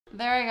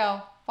There I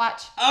go.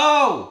 Watch.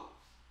 Oh!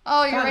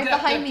 Oh, you're right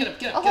behind me.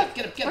 Get up,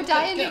 get up. We're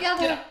dying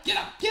together. Get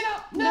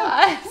up. No,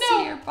 I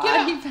see your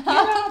body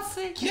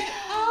bouncing. Get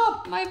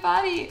up. My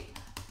body.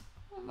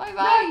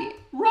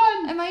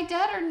 Run. Am I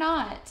dead or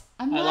not?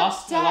 I'm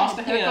not dead. I lost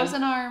a There hand. goes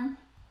an arm.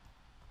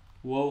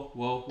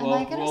 Whoa. Am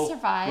I going to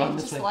survive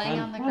just laying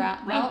on the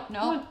ground?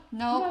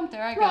 Nope.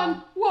 There I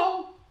go.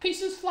 Whoa.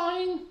 Pieces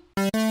flying.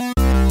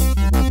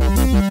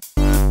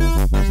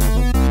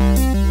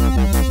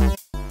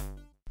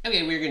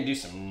 Okay, we're going to do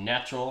some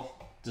natural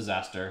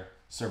disaster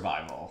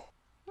survival.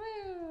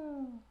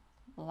 Woo.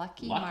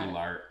 Lucky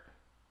Mart.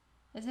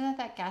 Isn't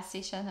that gas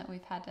station that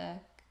we've had to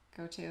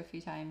go to a few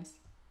times?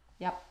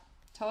 Yep,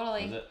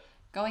 totally. Is it?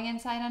 Going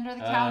inside under the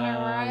counter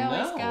where I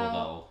always go.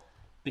 Though,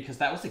 because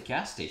that was a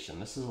gas station.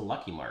 This is a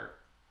Lucky Mart.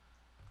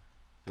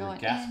 There going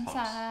were gas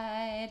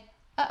inside.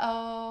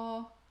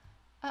 pumps.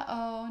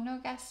 Uh-oh, no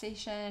gas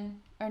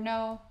station. Or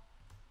no,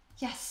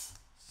 yes.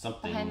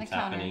 Something's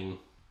happening.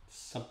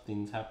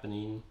 Something's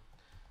happening.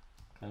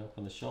 Climb up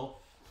on the shelf.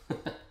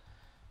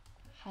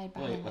 Hide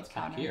behind Wait, what's the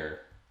counter. back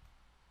here?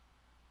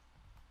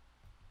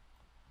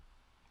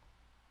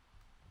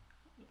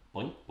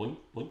 Boink, boink,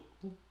 boink,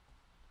 boink.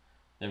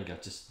 There we go.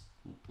 Just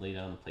lay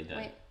down and play dead.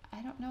 Wait,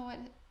 I don't know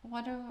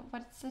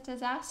what's a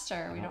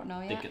disaster. We don't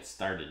know yet. I think it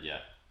started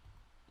yet.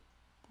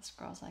 This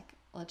girl's like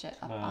legit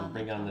Come up on, on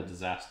bring the on the counter.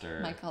 disaster.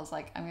 Michael's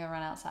like, I'm gonna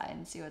run outside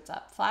and see what's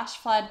up. Flash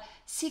flood,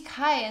 seek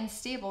high and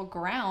stable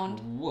ground.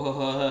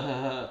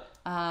 Whoa.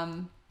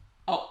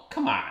 Oh,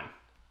 come on.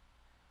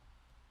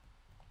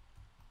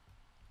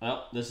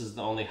 Well, this is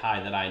the only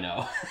high that I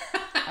know.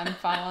 I'm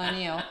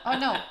following you. Oh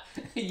no.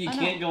 You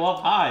can't go up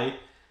high.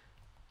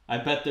 I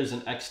bet there's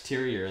an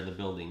exterior of the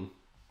building.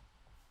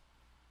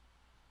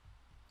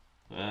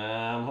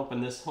 I'm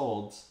hoping this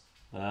holds.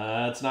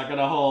 It's not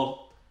gonna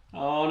hold.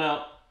 Oh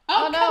no.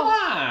 Oh, no. Come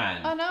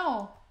on. Oh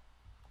no.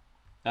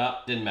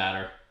 Oh, didn't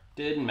matter.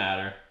 Didn't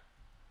matter.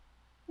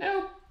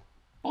 Nope.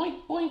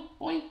 Boink, boink,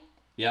 boink.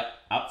 Yep,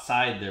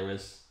 outside there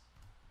was...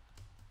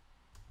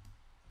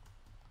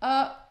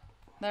 Oh,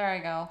 there I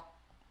go.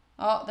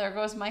 Oh, there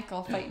goes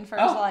Michael fighting for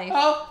his life.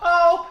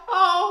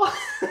 Oh!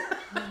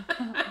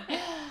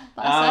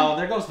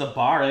 There goes the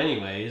bar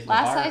anyways.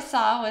 Last I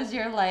saw was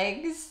your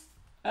legs.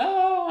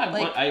 Oh,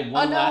 I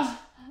won last...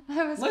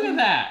 Look at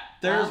that.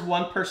 There's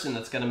one person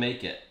that's going to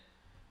make it.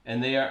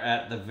 And they are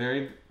at the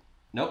very...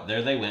 Nope,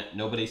 there they went.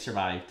 Nobody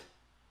survived.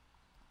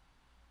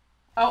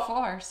 Oh,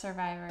 4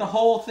 survivors. The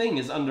whole thing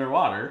is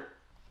underwater.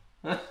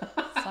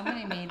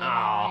 Somebody made it,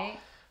 alright.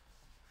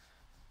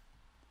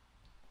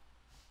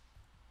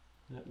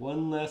 That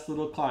one last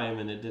little climb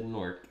and it didn't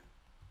work.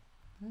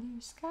 Blue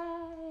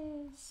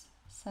skies.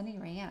 Sunny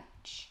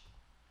Ranch.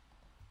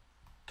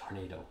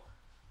 Tornado.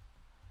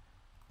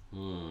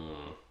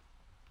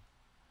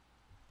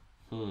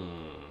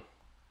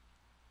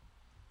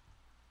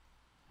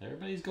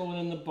 Everybody's going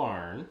in the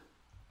barn.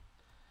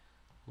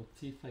 Let's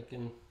see if I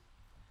can...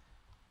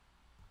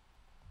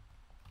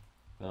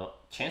 Well,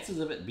 chances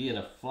of it being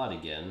a flood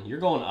again. You're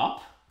going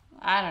up?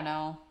 I don't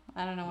know.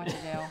 I don't know what to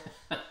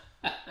do.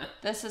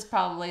 This is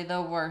probably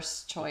the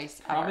worst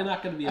choice ever. Probably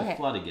not going to be a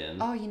flood again.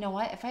 Oh, you know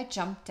what? If I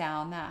jump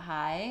down that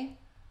high,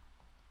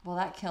 will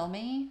that kill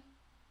me?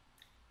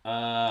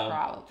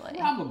 Probably.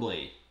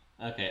 Probably.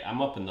 Okay,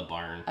 I'm up in the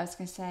barn. I was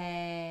going to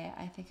say,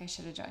 I think I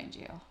should have joined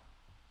you.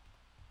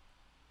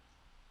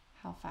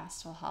 How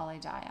fast will Holly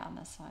die on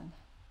this one?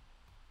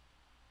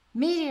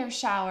 Meteor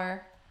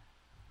shower.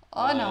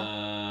 Oh,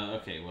 no.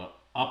 Okay, well,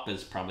 up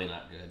is probably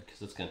not good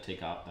because it's going to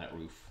take out that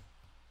roof.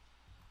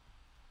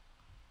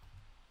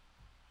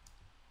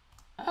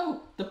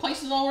 Oh, the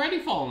place is already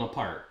falling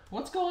apart.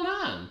 What's going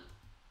on?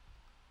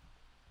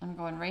 I'm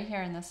going right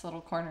here in this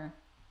little corner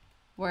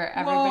where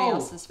everybody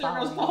else is falling.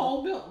 There goes the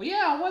whole building.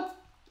 Yeah, what?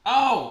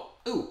 Oh,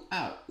 ooh,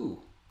 ow,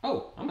 ooh.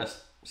 Oh, I'm going to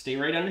stay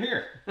right under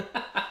here.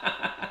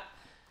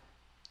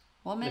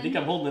 Woman. I think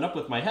I'm holding it up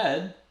with my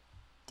head.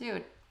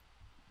 Dude,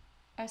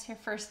 I was here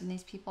first and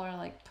these people are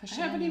like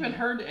pushing. I haven't even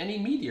heard any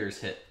meteors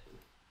hit.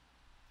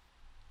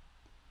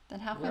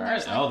 Then how come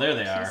there's like there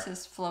they are.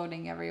 pieces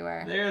floating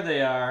everywhere? There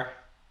they are.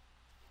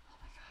 Oh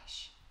my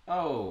gosh.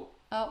 Oh.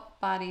 Oh,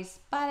 bodies.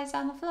 Bodies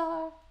on the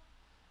floor.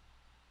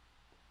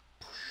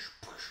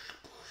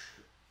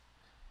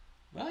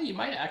 Well, you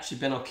might have actually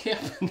been okay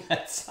up in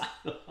that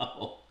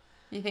silo.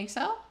 You think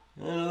so?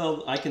 I don't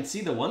know. I can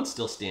see the one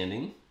still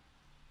standing.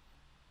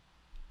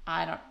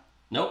 I don't...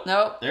 Nope.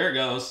 There it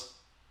goes.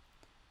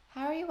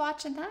 How are you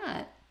watching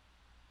that?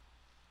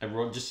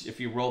 If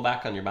you roll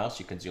back on your mouse,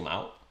 you can zoom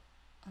out.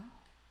 Oh.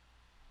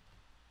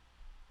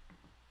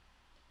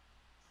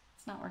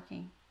 It's not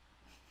working.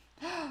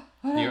 Oh,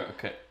 no.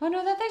 Okay. Oh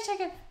no, that thing's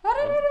shaking. Oh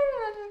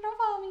no, don't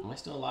follow me. Am I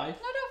still alive?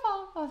 No, don't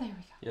follow. Oh, there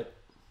we go. Yep.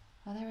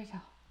 Oh, there we go.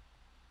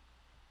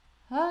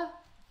 Huh?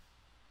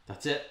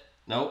 That's it.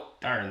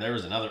 Nope. Darn, there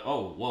was another.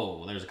 Oh,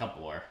 whoa, there's a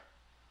couple more.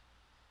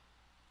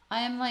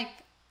 I am like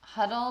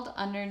huddled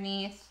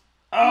underneath.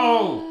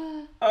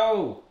 Oh!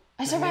 Oh!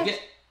 I survived.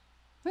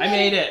 I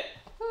made it.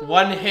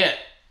 One hit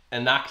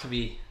and knocked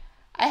me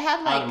I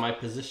had like out of my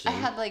position. I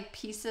had like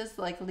pieces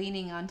like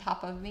leaning on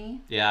top of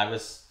me. Yeah, I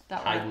was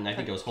hiding. I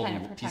think I was holding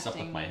a piece up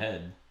with my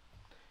head.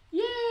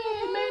 Yay!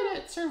 Made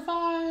it!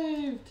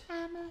 Survived!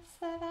 I'm a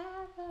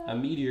survivor. A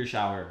meteor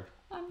shower.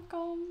 I'm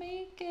gonna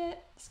make it.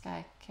 This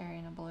guy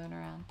carrying a balloon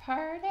around.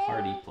 Party.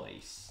 Party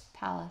place.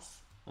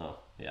 Palace. Oh,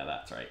 yeah,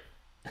 that's right.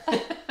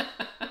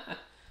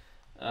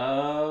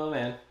 Oh,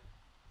 man.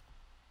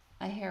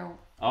 I hear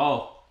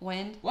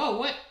wind. Whoa,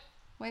 what?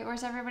 Wait,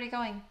 where's everybody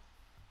going?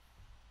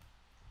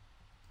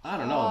 I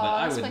don't know, but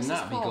I would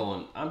not be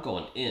going. I'm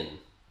going in.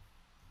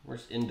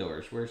 Where's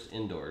indoors? Where's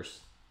indoors?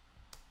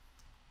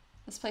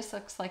 This place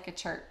looks like a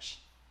church.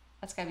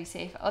 That's gotta be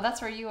safe. Oh,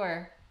 that's where you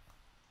were.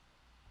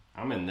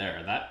 I'm in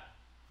there.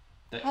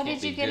 That How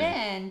did you get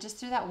in? Just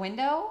through that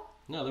window?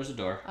 No, there's a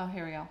door. Oh,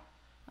 here we go.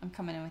 I'm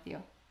coming in with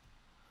you.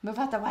 Move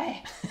out the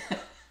way.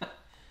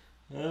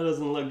 That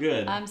doesn't look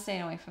good. I'm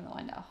staying away from the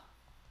window.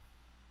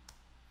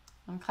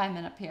 I'm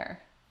climbing up here.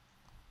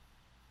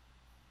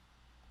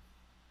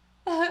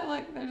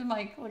 Look, there's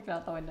Mike looking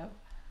out the window.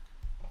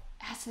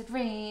 Acid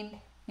rain.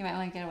 You might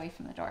want to get away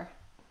from the door.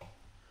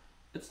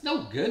 It's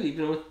no good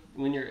even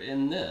when you're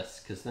in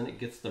this, because then it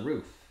gets the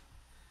roof.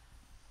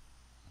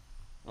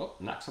 Oh,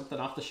 knock something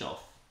off the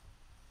shelf.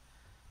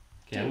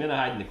 Okay, I'm going to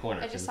hide in the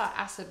corner. I just saw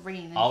acid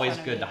rain. Always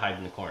good to hide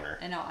in the corner.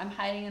 I know, I'm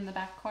hiding in the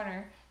back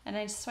corner, and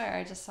I swear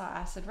I just saw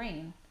acid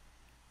rain.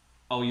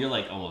 Oh, you're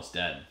like almost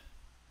dead.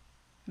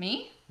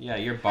 Me? Yeah,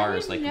 your bar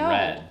is like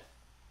red.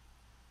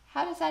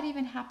 How does that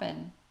even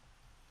happen?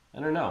 I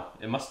don't know.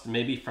 It must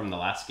maybe from the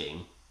last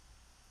game.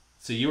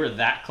 So you were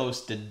that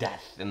close to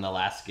death in the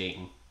last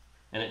game,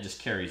 and it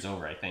just carries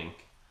over, I think.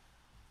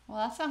 Well,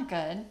 that's not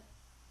good.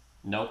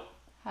 Nope.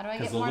 How do I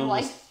get more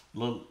life?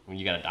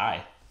 You gotta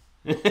die.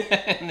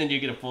 And then you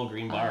get a full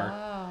green bar.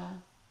 Oh.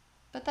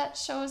 But that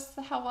shows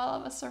how well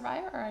of a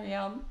survivor I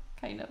am,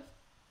 kind of.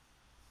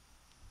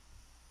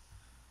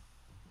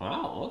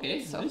 Wow,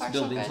 okay. So this far,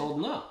 building's so good.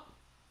 holding up.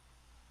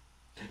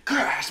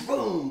 Crash!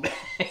 Boom!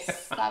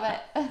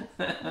 Stop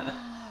it.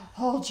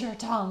 Hold your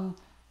tongue.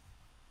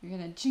 You're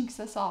gonna jinx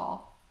us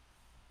all.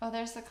 Oh,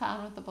 there's the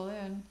clown with the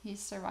balloon.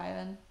 He's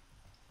surviving.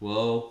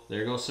 Whoa,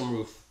 there goes some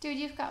roof. Dude,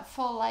 you've got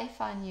full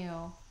life on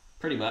you.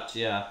 Pretty much,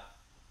 yeah.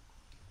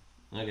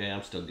 Okay,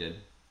 I'm still good.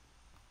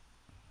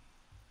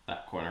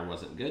 That corner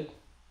wasn't good.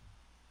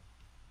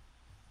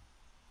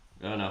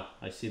 Oh no,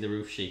 I see the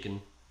roof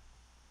shaking.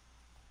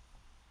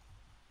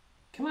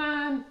 Come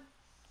on!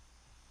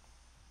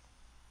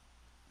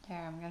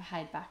 Here, I'm gonna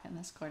hide back in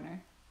this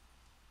corner.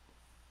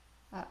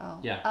 Uh-oh.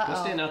 Yeah, go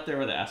stand out there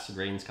where the acid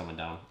rain's coming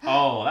down.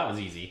 Oh, that was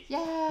easy.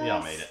 Yes! We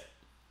all made it.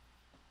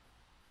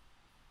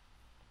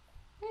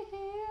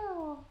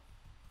 Woohoo!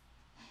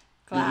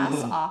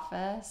 Glass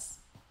office.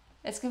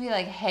 It's gonna be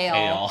like hail.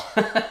 Hail.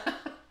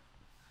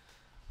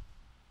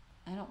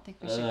 I don't think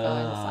we should go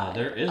inside.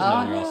 There is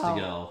nowhere else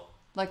to go.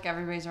 Look,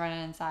 everybody's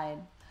running inside.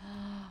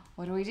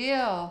 What do we do?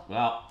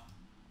 Well,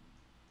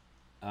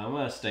 I'm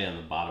gonna stay on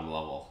the bottom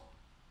level.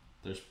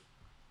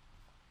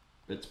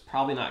 It's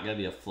probably not gonna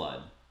be a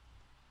flood.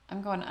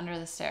 I'm going under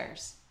the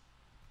stairs.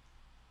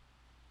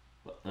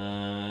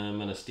 I'm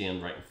gonna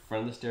stand right in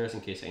front of the stairs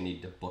in case I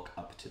need to book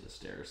up to the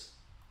stairs.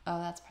 Oh,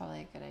 that's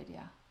probably a good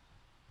idea.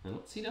 I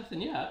don't see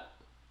nothing yet.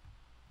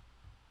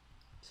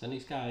 Sunny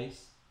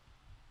skies.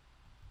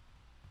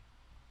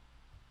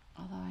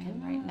 Although I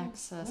am right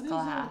next to this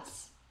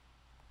glass.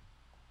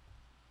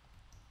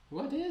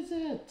 What is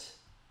it?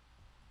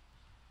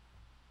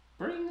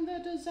 Bring the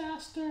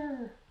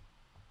disaster.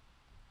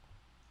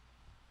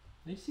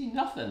 I see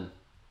nothing.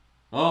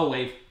 Oh,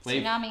 wave.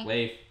 Tsunami.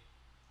 Wave.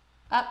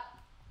 Up.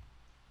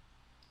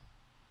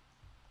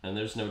 And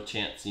there's no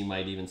chance you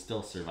might even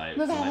still survive.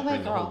 Move You out of might the way,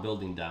 bring the girl. whole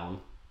building down.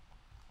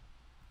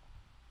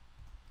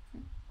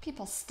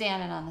 People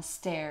standing on the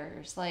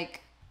stairs.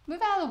 Like,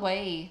 move out of the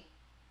way.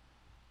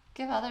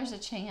 Give others a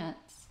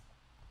chance.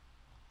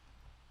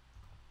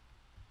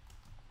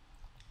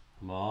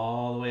 I'm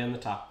all the way on the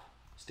top,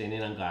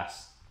 standing on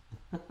glass.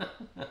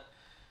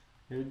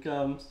 Here it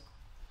comes.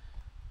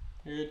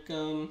 Here it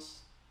comes.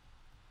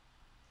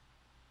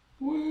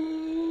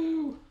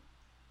 Woo!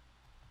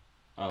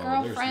 Oh,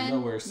 Girlfriend, there's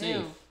nowhere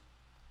safe.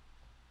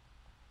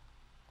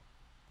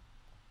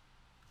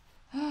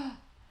 I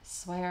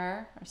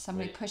swear, or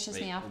somebody pushes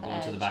me off the edge. We're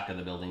going to the back of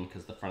the building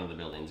because the front of the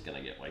building is going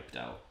to get wiped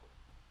out.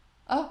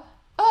 Oh,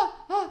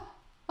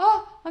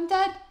 I'm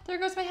dead. There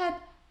goes my head.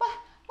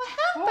 What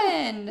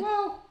happened?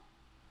 Whoa!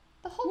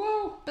 The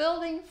whole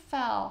building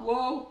fell.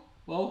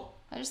 Whoa!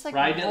 I just like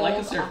ride it like a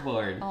rolled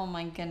surfboard. off. Oh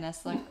my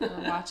goodness! Look,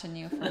 we're watching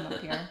you from up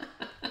here.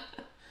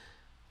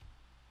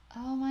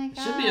 Oh my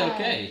god. Should be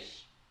okay.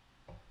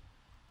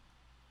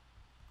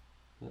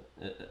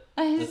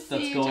 That's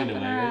going jumping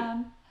away,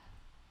 around.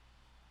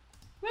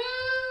 Woo!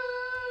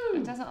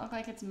 It doesn't look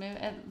like it's moving.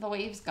 The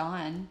wave's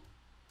gone.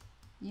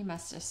 You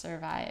must have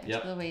survived.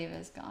 Yep. The wave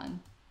is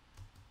gone.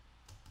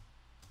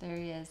 There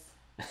he is,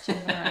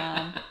 jumping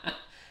around.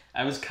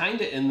 I was kind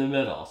of in the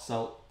middle,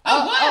 so...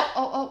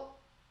 Oh!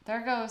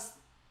 There it goes.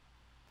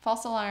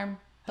 False alarm.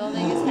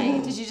 Building is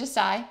hanging. Did you just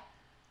die?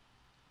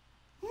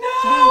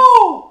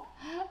 No!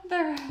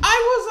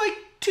 I was like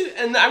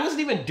and I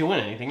wasn't even doing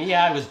anything.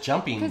 Yeah, I was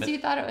jumping. Because you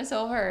thought it was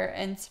over,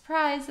 and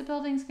surprise, the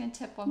building's gonna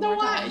tip one more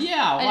time.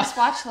 I just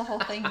watched the whole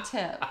thing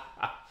tip.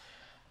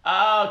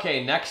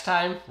 Okay, next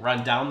time,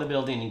 run down the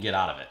building and get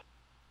out of it.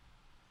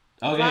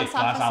 Okay,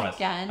 glass office.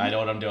 Again. I know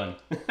what I'm doing.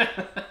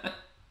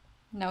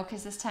 No,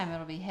 because this time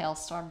it'll be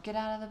hailstorm. Get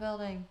out of the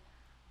building.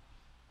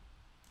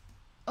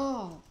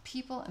 Oh,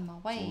 people in my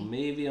way. So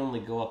maybe only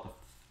go up a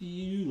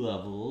few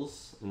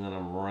levels, and then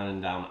I'm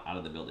running down out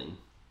of the building.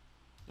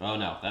 Oh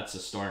no, that's a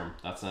storm.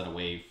 That's not a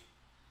wave.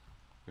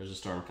 There's a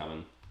storm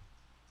coming.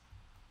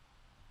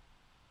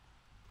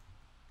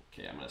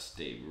 Okay, I'm gonna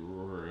stay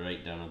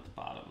right down at the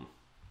bottom.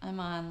 I'm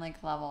on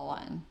like level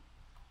 1.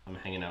 I'm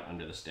hanging out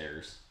under the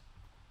stairs.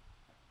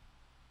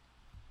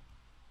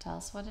 Tell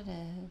us what it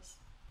is.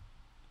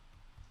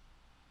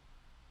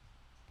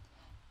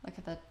 Look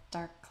at the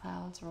dark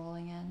clouds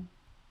rolling in.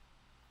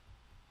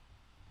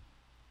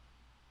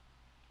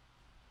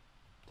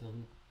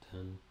 Dun,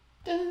 dun,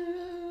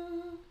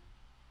 dun.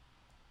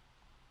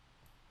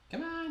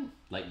 Come on.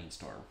 Lightning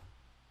storm.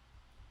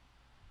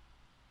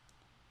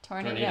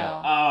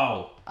 Tornado.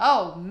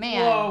 Oh,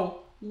 man.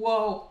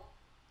 Whoa.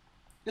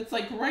 It's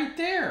like right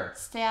there.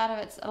 Stay out of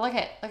it. Look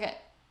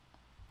at.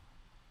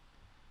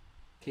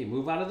 Okay,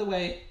 move out of the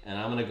way, and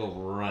I'm gonna go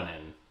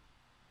running.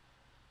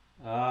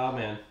 Oh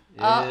man,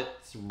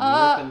 it's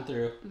ripping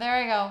through. There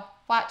I go.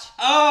 Watch.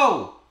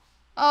 Oh,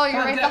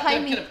 you're right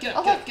behind me. Get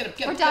up.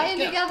 We're dying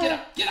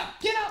together. Get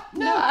up.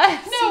 No,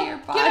 I see your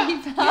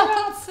body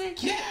bouncing.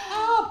 Get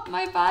up.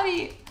 My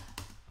body.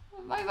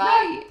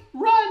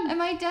 Run.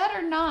 Am I dead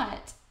or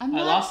not? I'm not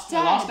dead.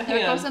 I lost a hand.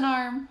 There goes an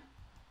arm.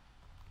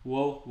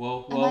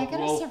 Whoa. Am I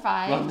gonna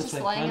survive just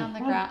laying on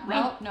the ground?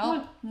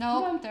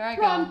 Nope. There I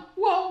go.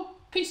 Whoa.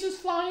 Pieces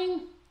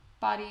flying.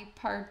 Body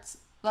parts.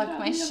 Look,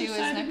 my shoe is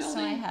next to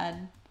my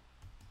head.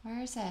 Where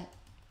is it?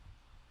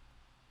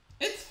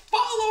 It's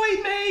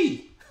following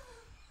me.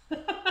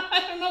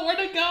 I don't know where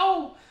to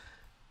go.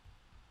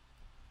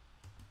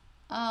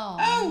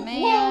 Oh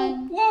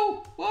man.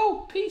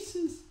 Whoa,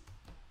 pieces.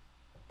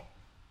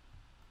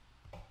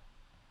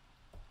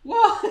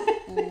 Whoa.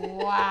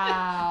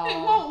 Wow. It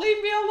won't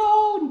leave me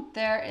alone.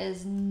 There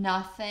is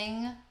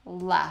nothing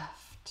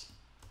left.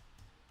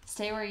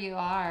 Stay where you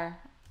are.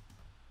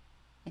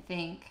 I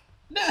think.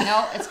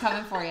 No, it's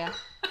coming for you.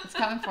 It's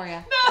coming for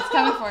you.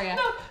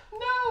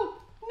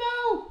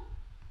 No.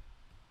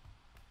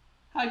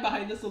 Hide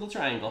behind this little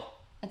triangle.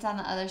 It's on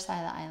the other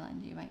side of the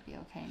island. You might be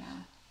okay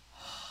now.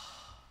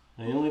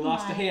 I only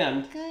lost a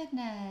hand.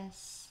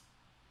 Goodness.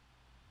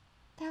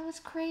 That was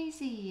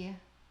crazy.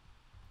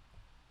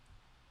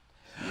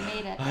 You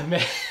made it.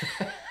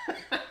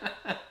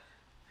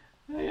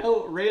 I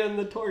outran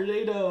the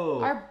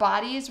tornado. Our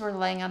bodies were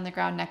laying on the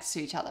ground next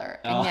to each other,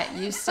 and yet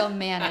you still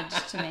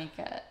managed to make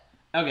it.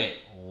 Okay,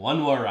 one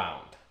more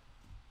round.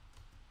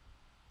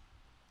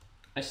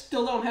 I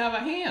still don't have a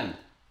hand.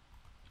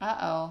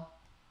 Uh-oh.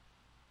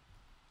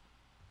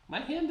 My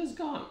hand is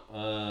gone.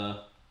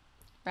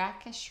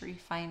 Brackish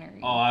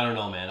Refinery. Oh, I don't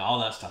know, man. All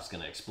that stuff's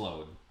gonna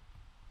explode.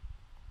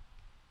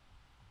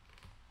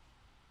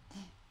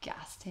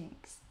 Gas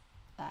tanks.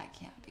 That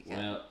can't be good.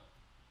 Well,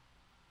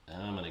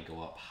 I'm gonna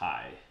go up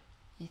high.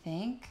 You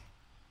think?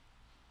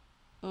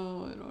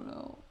 Oh, I don't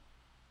know.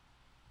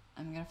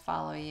 I'm gonna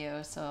follow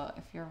you, so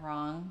if you're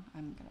wrong,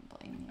 I'm gonna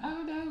blame you.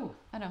 Oh no.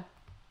 I know.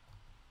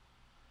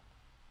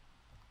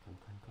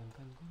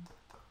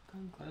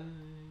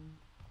 Climb.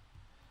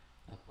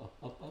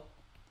 Up.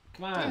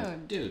 Come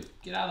on, dude,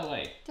 get out of the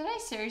way. Did I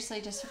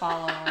seriously just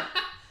follow?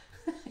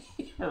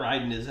 You're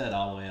riding his head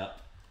all the way up.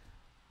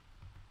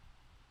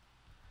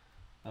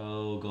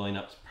 Oh, going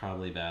up's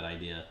probably a bad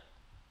idea.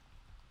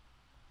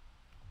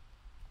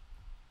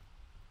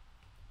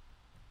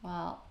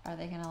 Well, are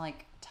they gonna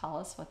like tell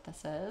us what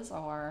this is,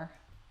 or?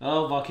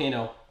 Oh,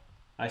 volcano.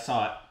 I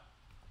saw it.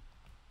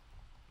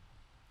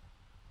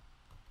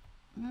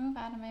 Move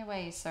out of my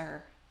way,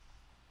 sir.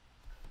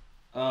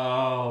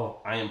 Oh,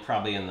 I am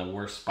probably in the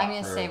worst spot for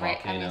a volcano.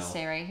 I'm gonna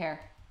stay right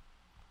here.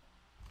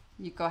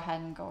 You go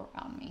ahead and go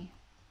around me.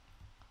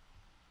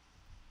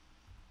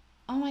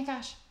 Oh my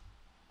gosh.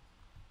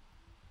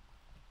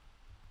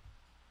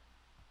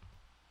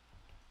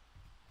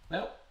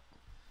 Well,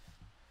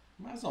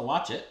 might as well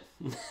watch it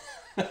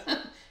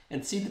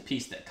and see the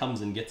piece that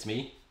comes and gets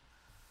me.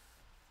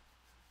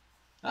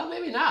 Well,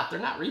 maybe not. They're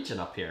not reaching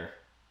up here.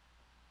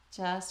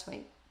 Just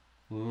wait.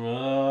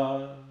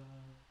 I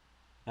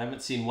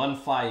haven't seen one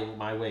fly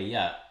my way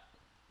yet.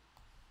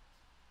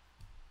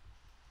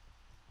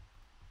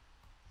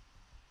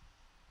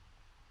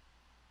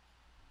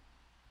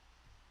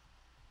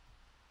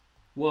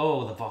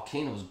 Whoa, the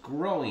volcano's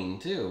growing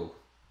too.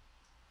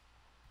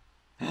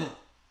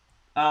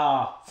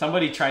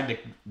 Somebody tried to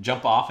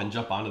jump off and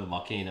jump onto the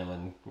volcano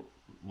and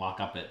walk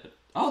up it. But,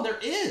 oh, there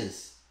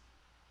is.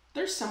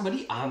 There's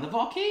somebody on the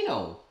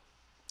volcano.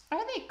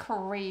 Are they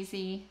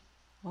crazy?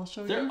 I'll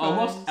show you guys. They're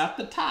almost at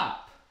the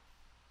top.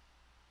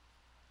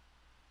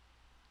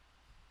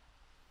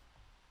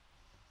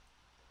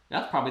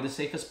 That's probably the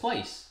safest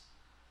place.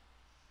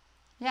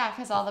 Yeah,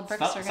 because all the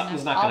bricks are going to...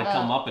 Something's not going to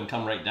come up and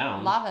come right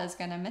down. Lava is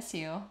going to miss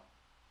you.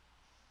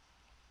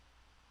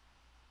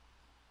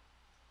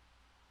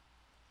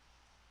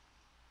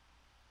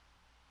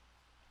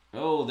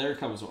 Oh, there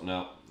comes one.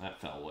 No,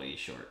 that fell way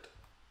short.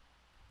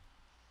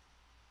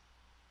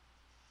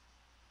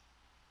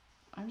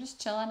 I'm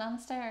just chilling on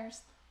the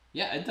stairs.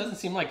 Yeah, it doesn't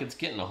seem like it's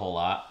getting a whole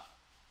lot.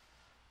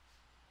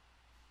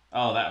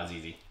 Oh, that was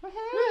easy. Woohoo!